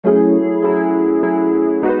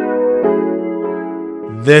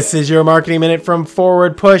This is your Marketing Minute from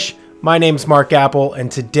Forward Push. My name's Mark Apple,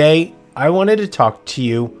 and today I wanted to talk to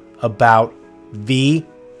you about VSBs.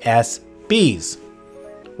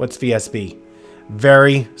 What's VSB?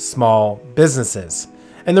 Very small businesses.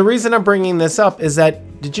 And the reason I'm bringing this up is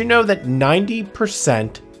that, did you know that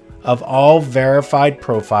 90% of all verified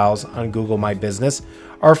profiles on Google My Business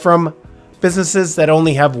are from businesses that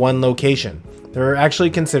only have one location? They're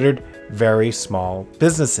actually considered very small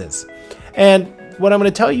businesses. And what I'm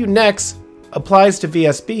going to tell you next applies to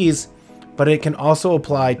VSBs, but it can also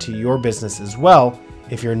apply to your business as well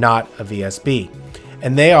if you're not a VSB.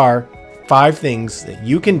 And they are 5 things that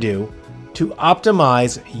you can do to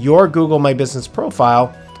optimize your Google My Business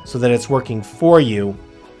profile so that it's working for you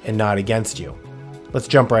and not against you. Let's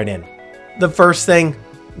jump right in. The first thing,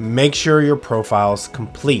 make sure your profile's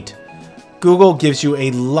complete. Google gives you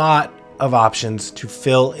a lot of options to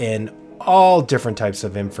fill in all different types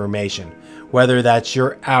of information, whether that's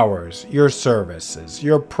your hours, your services,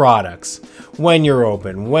 your products, when you're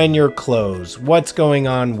open, when you're closed, what's going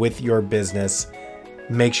on with your business.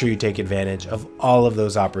 Make sure you take advantage of all of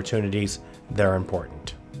those opportunities. They're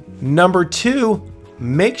important. Number 2,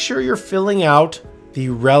 make sure you're filling out the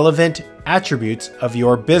relevant attributes of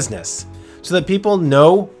your business so that people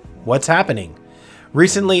know what's happening.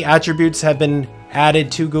 Recently, attributes have been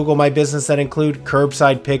added to Google My Business that include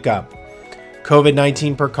curbside pickup,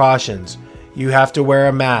 COVID-19 precautions, you have to wear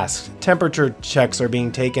a mask, temperature checks are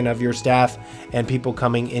being taken of your staff and people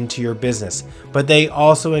coming into your business. But they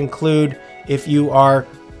also include if you are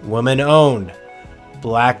woman-owned,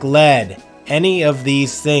 black-led, any of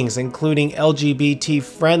these things, including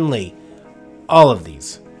LGBT-friendly. All of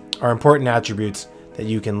these are important attributes that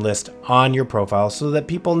you can list on your profile so that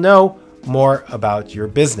people know more about your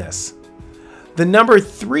business. The number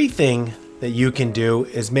 3 thing that you can do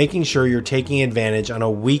is making sure you're taking advantage on a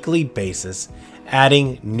weekly basis,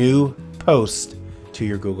 adding new posts to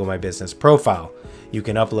your Google My Business profile. You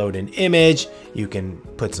can upload an image, you can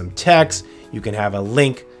put some text, you can have a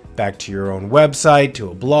link back to your own website, to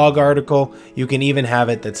a blog article. You can even have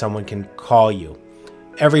it that someone can call you.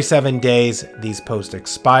 Every 7 days, these posts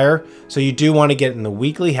expire, so you do want to get in the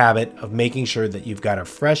weekly habit of making sure that you've got a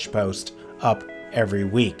fresh post up every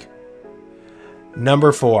week.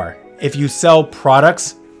 Number 4, if you sell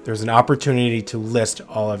products, there's an opportunity to list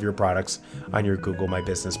all of your products on your Google My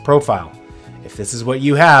Business profile. If this is what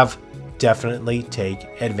you have, definitely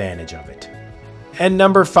take advantage of it. And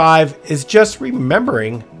number 5 is just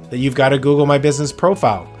remembering that you've got a Google My Business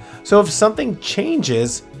profile. So if something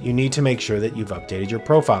changes, you need to make sure that you've updated your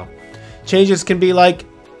profile. Changes can be like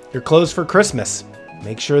you're closed for Christmas.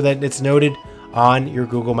 Make sure that it's noted on your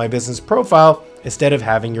Google My Business profile instead of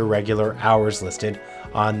having your regular hours listed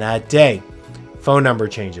on that day. Phone number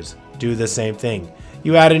changes, do the same thing.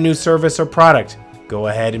 You add a new service or product, go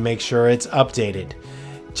ahead and make sure it's updated.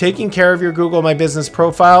 Taking care of your Google My Business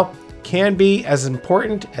profile can be as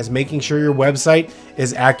important as making sure your website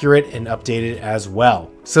is accurate and updated as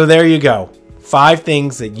well. So there you go. 5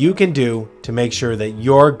 things that you can do to make sure that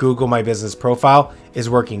your Google My Business profile is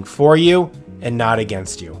working for you and not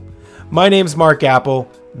against you. My name's Mark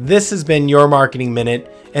Apple. This has been your Marketing Minute,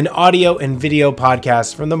 an audio and video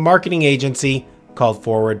podcast from the marketing agency called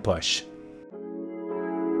Forward Push.